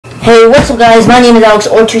Hey, what's up guys? My name is Alex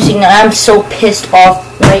or2sign and I'm so pissed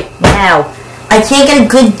off right now. I can't get a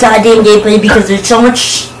good goddamn gameplay because there's so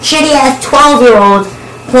much shitty ass 12-year-olds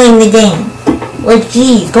playing the game. Like,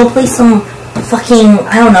 geez, go play some fucking,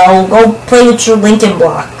 I don't know, go play with your Lincoln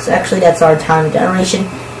blocks. Actually, that's our time of generation.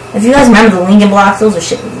 If you guys remember the Lincoln blocks, those are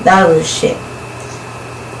shit. That was shit.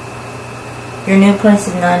 Your new price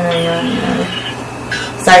is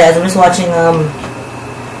 $9.99. Sorry guys, I'm just watching on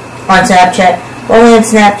Snapchat. Only on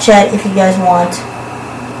Snapchat if you guys want.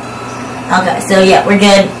 Okay, so yeah, we're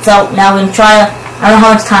good. So now we can try. I don't know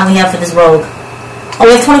how much time we have for this rogue. Oh,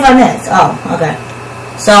 we have 25 minutes. Oh, okay.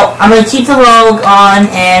 So I'm gonna keep the rogue on,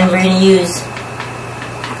 and we're gonna use.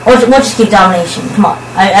 Or we'll just keep domination. Come on,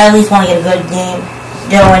 I at least want to get a good game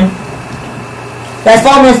going. Guys,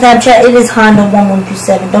 follow me on Snapchat. It is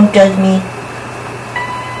Honda1127. Don't judge me.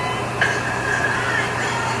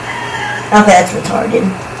 Okay, that's retarded.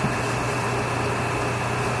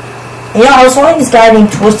 You know, I was following this guy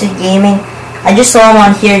named Twisted Gaming. I just saw him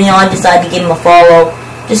on here, and, you know, I decided to give him a follow.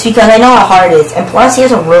 Just because I know how hard it is. And plus, he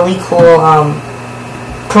has a really cool,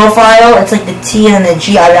 profile. It's like the T and the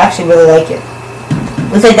G. I actually really like it.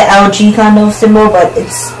 Looks like the LG kind of symbol, but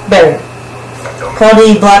it's better. Call of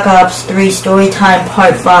Duty Black Ops 3 Storytime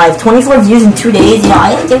Part 5. 24 views in 2 days. You know,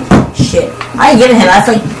 I ain't give shit. I ain't giving him.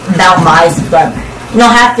 That's like about my subscribers. You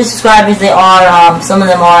know, half the subscribers, they are, some of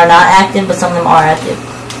them are not active, but some of them are active.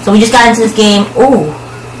 So we just got into this game. Ooh.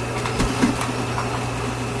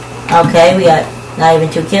 Okay, we got not even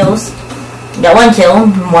 2 kills. We got 1 kill,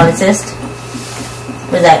 1 assist.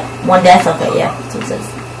 What is that? 1 death? Okay, yeah, that's what it says.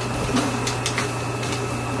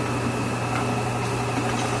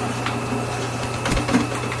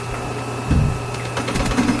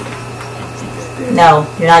 No,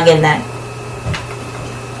 you're not getting that.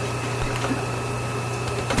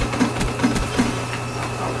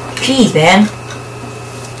 Jeez, man.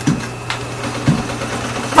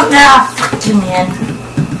 Fuck off! Fuck you, man.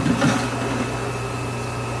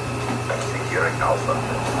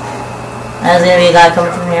 There's gonna be a guy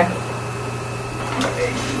coming from here.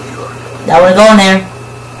 I wanna go in there.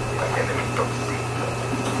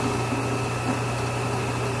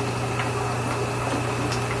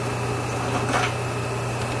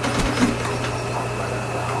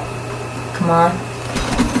 Come on.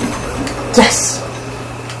 Yes!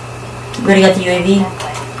 We already got the UAV.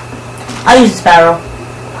 I'll use the Sparrow.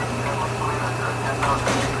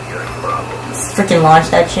 Let's freaking launch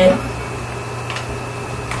that shit.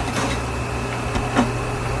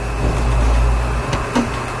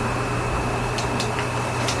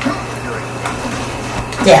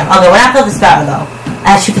 Damn, okay, we're not with the Sparrow though.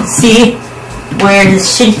 As you can see, we're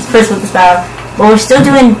this shitty person with the Sparrow. But we're still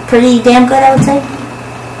doing pretty damn good, I would say.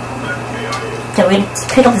 Okay, we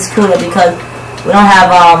pick up this Cuda because we don't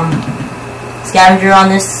have, scavenger on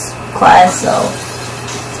this class, so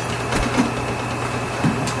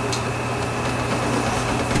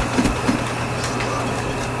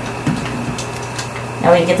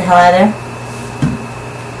now we can get the hell out of there.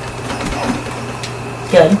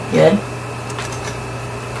 Good, good.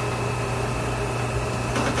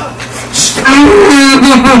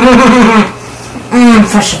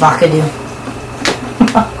 Fresh avocado.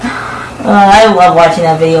 I love watching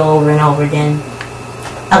that video over and over again.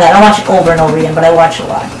 Okay, I don't watch it over and over again, but I watch it a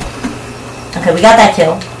lot. Okay, we got that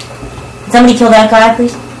kill. Can somebody kill that guy,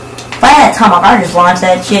 please? If I had a tomahawk, I'd just launch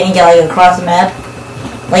that shit and get like across the map.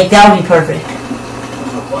 Like, that would be perfect.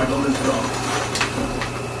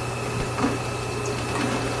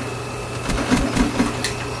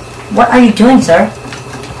 What are you doing, sir?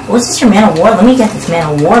 What's this, your man of war? Let me get this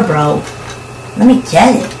man of war, bro. Let me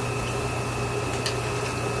get it.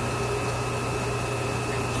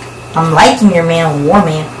 I'm liking your man of war,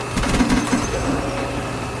 man.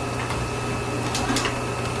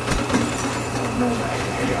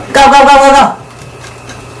 Go, go, go, go, go!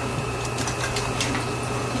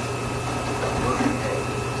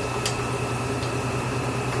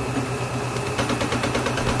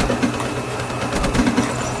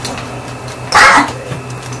 Ah!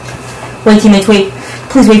 Wait, teammates, wait.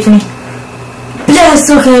 Please wait for me. Yes,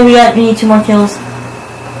 okay, we need 2 more kills.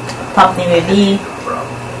 Pop the UAV.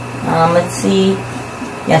 Let's see.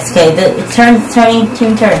 Yes, okay, it's turning,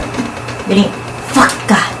 turn. Getting, fuck,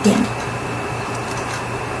 god damn.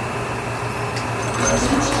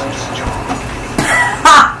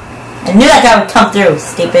 Ha! I knew that guy would come through,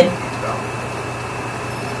 stupid.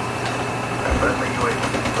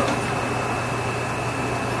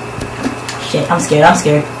 Shit, I'm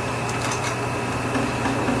scared.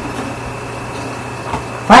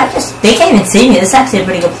 Why they can't even see me, this is actually a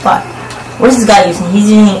pretty good spot. What is this guy using? He's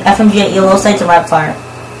using FMG at yellow sights and rapid fire.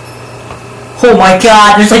 Oh my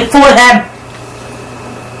god, there's like 4 of them!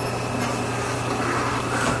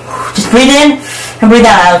 Just breathe in and breathe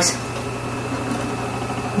out, Alex.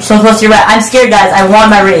 You're so close to your rat. I'm scared, guys. I want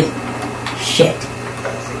my wraith. Shit.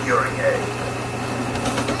 Securing A.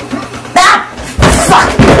 Ah! Fuck!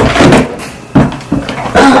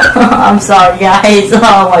 I'm sorry, guys.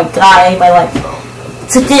 Oh my god, I hate my life.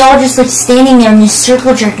 It's like they all just like standing there and just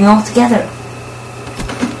circle jerking all together.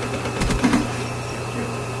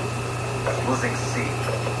 Losing C.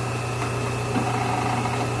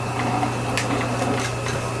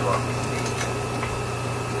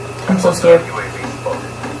 I'm so scared. UAV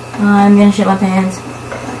spotted. I'm gonna shit my pants.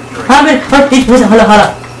 I'm gonna. Hold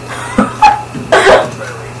up.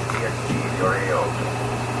 Friendly EXG your AO.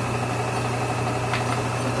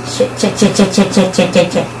 Shit.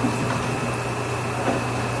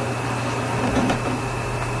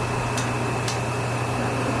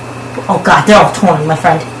 Oh god, they're all torn, my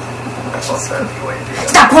friend. Hostile UAV.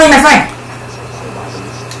 Stop pulling my friend!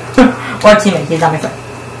 Or teammate, he's not my friend.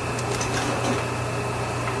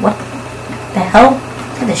 What the hell?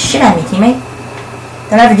 Get the shit out of me, teammate.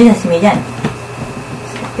 Don't ever do this to me again.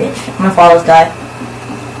 Bitch, I'm gonna follow this guy.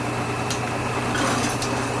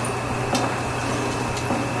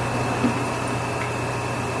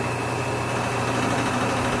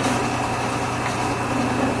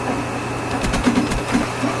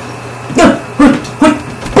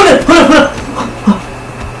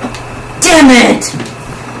 Damn it!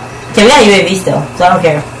 Okay, we got a UAV still, so I don't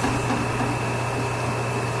care.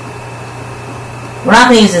 We're not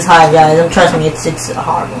gonna use this hive, guys. Trust me, it's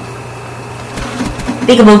horrible.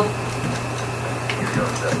 Peekaboo.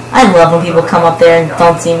 I love when people come up there and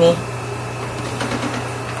don't see me.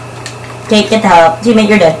 Okay, get the hell up. Teammate,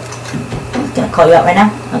 you're dead. I'm gonna call you out right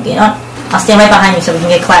now. Okay, you know what? I'll stand right behind you so we can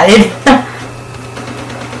get clatted.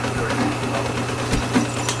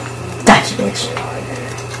 Gotcha, bitch.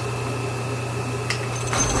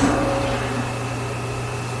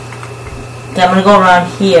 Okay, I'm gonna go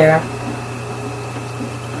around here.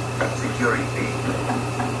 Securing B.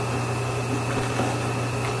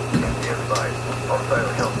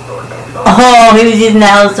 Oh, he was using the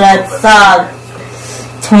health, so that sucked.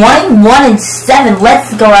 21-7.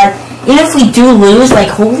 Let's go. Even if we do lose, like,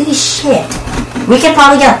 holy shit. We could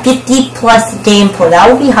probably get a 50+ game point.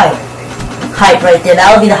 That would be hype. Hype right there.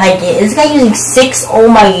 That would be the hype game. This guy using 6. Oh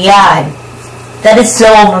my god. That is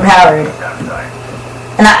so overpowered.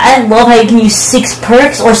 And I love how you can use 6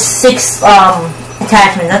 perks or 6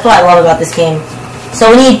 attachments. That's what I love about this game.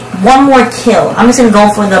 So we need one more kill. I'm just gonna go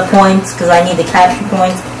for the points because I need the capture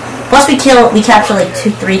points. Plus we capture like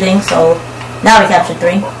 2-3 things. So now we captured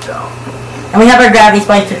 3. And we have our gravity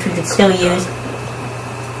spikes, which we could still use.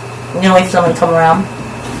 I'm gonna wait for someone to come around.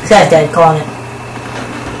 This guy's dead. Calling it.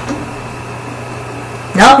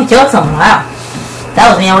 Nope, he killed someone. Wow. That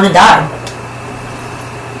was me. I would have died.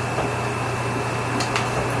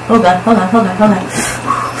 Hold on.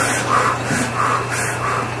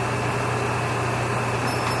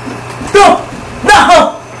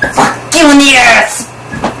 No! Fuck you in the ass!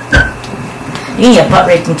 You need a butt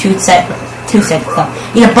raped in 2 seconds. You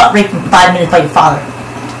need a butt raped in 5 minutes by your father.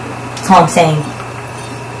 That's all I'm saying.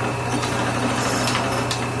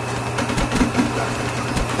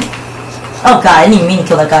 Oh god, I didn't even mean to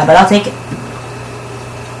kill that guy, but I'll take it.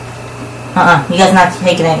 You guys not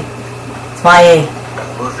taking it. It's my A.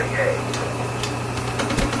 Losing A.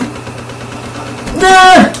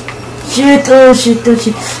 No! Shit. No!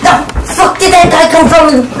 Fuck did that guy come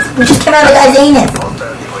from? We just came out of the guy's anus.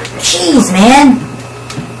 Jeez, man.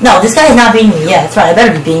 No, this guy is not beating me. Yeah, that's right. I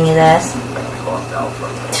better be beating his ass.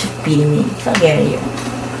 Beating me. Fuck out of here.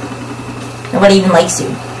 Nobody even likes you.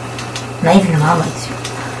 Not even your mom likes you.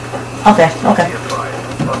 Okay.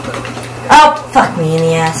 Oh, fuck me in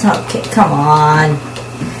the ass. Okay, come on.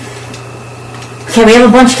 Okay, we have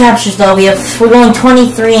a bunch of captures though. We're going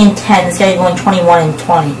 23-10. This guy's going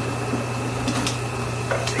 21-20.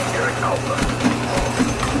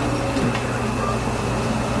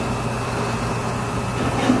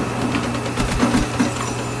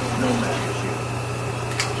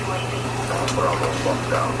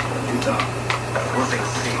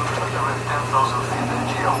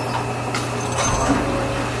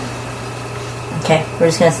 Okay, we're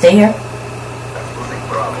just gonna stay here.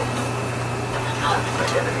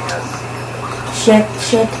 Shit.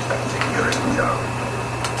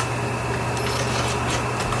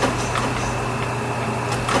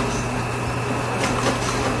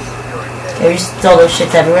 There's still those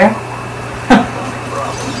shits everywhere.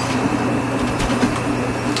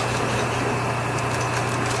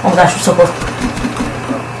 Oh my gosh, we're so close.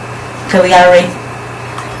 Okay, we got a wraith.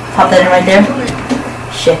 Pop that in right there.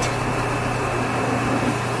 Shit.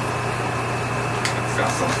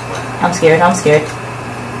 I'm scared. I'm scared.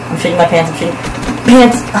 I'm shitting my pants. I'm shitting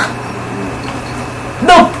pants.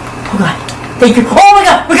 No! Oh god. Thank you. Oh my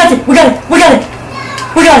god! We got it! We got it! We got it!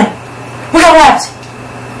 We got it! We got wraps!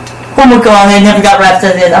 Oh my god, I never got wraps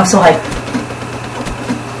as it is. I'm so hyped.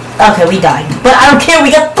 Okay, we died. But I don't care,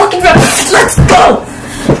 we got fucking wraps! Let's go!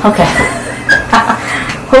 Okay.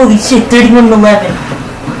 Holy shit, 31-11.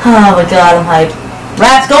 Oh my god, I'm hyped.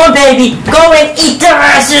 Wraps going, baby! Go and eat their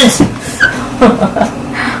asses!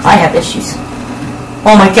 I have issues.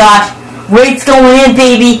 Oh my gosh. Rate's going in,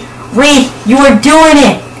 baby! Rate, you are doing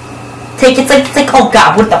it! It's like, oh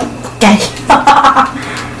god, what the fuck?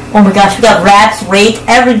 Oh my gosh, we got wraps, rate,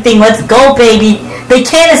 everything. Let's go, baby. They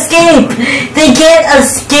can't escape. They can't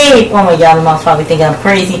escape. Oh my god, my mom's probably thinking I'm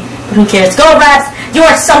crazy. But who cares? Go, wraps. You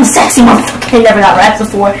are some sexy motherfucker. I never got wraps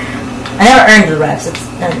before. I never earned the wraps.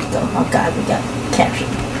 There we go. Oh god, we got captured.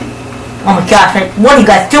 Oh my gosh, what are you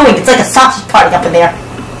guys doing? It's like a sausage party up in there.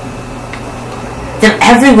 They're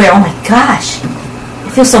everywhere. Oh my gosh.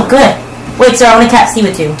 It feels so good. Wait, sir, I want to cat see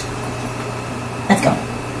with you. Let's go.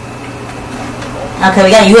 Okay,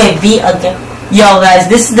 we got a UAV again. Yo, guys,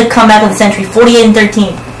 this is the comeback of the century.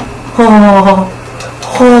 48-13. Oh.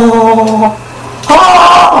 Oh.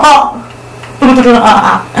 Oh.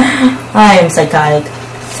 I am psychotic.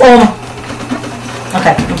 Oh.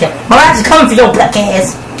 Okay. My raps are coming for your black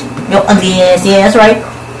ass. Your ugly ass. Yeah, that's right.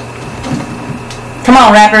 Come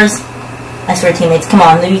on, rappers. I swear, teammates. Come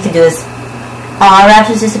on, maybe we can do this. Our raps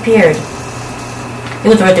just disappeared. It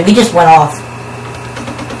was worth it. We just went off.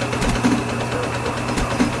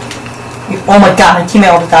 Oh my god, my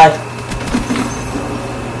teammate almost died.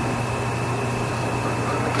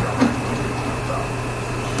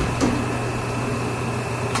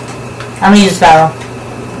 I'm gonna use this barrel.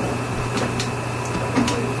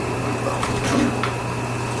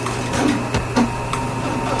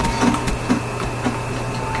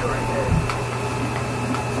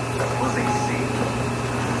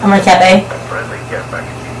 I'm gonna cap A.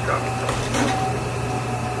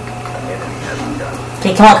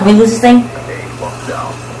 Okay, come on, can we lose this thing?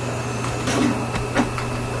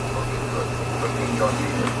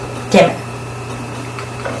 Damn it.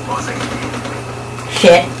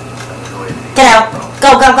 Shit. Get out. Go,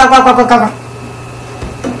 go, go, go, go, go, go, go.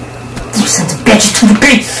 You sons of bitches to the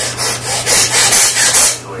beat.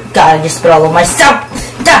 God, I just spit all over myself.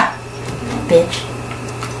 God. Bitch.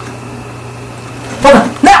 Hold on.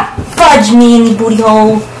 No! Fudge me in the booty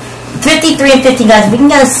hole. 53-50, guys. If we can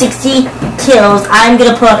get a 60 kills, I'm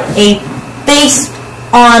gonna put a face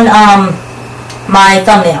on my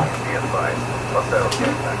thumbnail.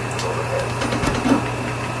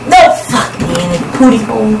 No, fuck me in the booty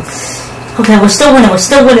hole. Okay, we're still winning. We're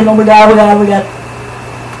still winning. Oh my god. Oh my god. Oh my god.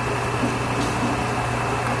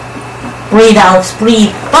 Breathe, Alex.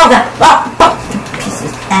 Breathe. Oh god. Oh, oh. Piece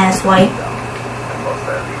of ass white.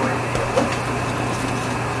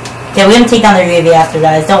 Okay, we're gonna take down their UAV after,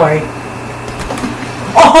 guys. Don't worry.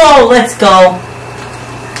 Oh, let's go.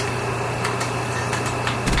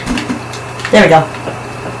 There we go.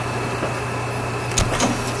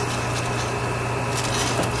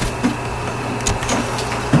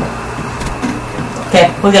 Okay,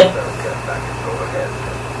 we're good.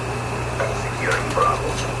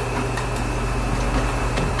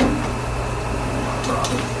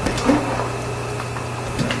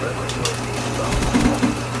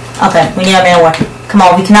 Okay, we need our man war. Come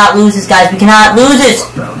on, we cannot lose this, guys. We cannot lose this.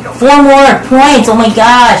 4 more points. Oh my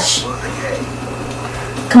gosh.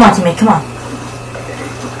 Come on, teammate. Come on.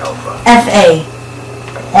 FA.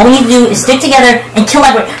 All we need to do is stick together and kill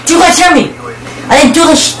everyone. Do you guys hear me? I didn't do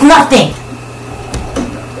nothing.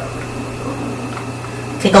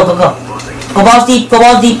 Okay, go, go, go. Go balls deep. Go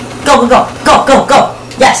balls deep. Go, go, go. Go, go, go.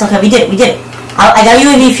 Yes, okay, we did it. We did it. I got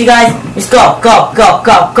UAV for you guys. Just go, go, go,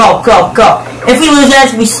 go, go, go, go. If we lose,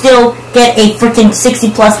 guys, we still get a freaking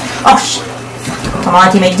 60 plus. Oh shit! Come on,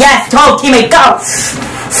 teammate. Yes, go, teammate, go.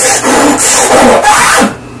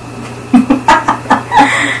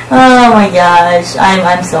 Oh my gosh,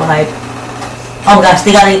 I'm so hyped. Oh gosh,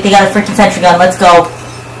 they got a freaking sentry gun. Let's go.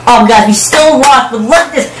 Oh guys, we still lost, but look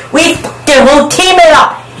at this. We their whole teammate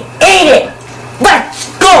up. Eat it. Let's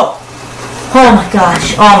go. Oh my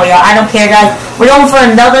gosh. Oh my god. I don't care, guys. We're going for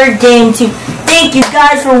another game too. Thank you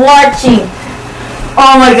guys for watching.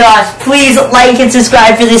 Oh my gosh. Please like and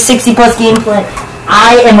subscribe for this 60 plus gameplay.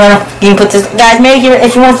 I am gonna put this, guys. Make sure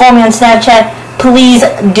if you want to follow me on Snapchat, please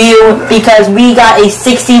do, because we got a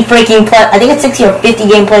 60 freaking plus. I think it's 60 or 50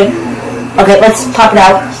 gameplay. Okay, let's pop it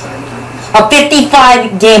out. A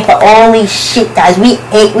 55 gameplay. Holy shit, guys. We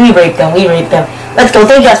raped them. We raped them. Let's go.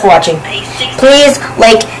 Thank you guys for watching. Please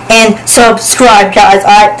like and subscribe, guys.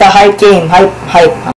 Alright, the hype game. Hype.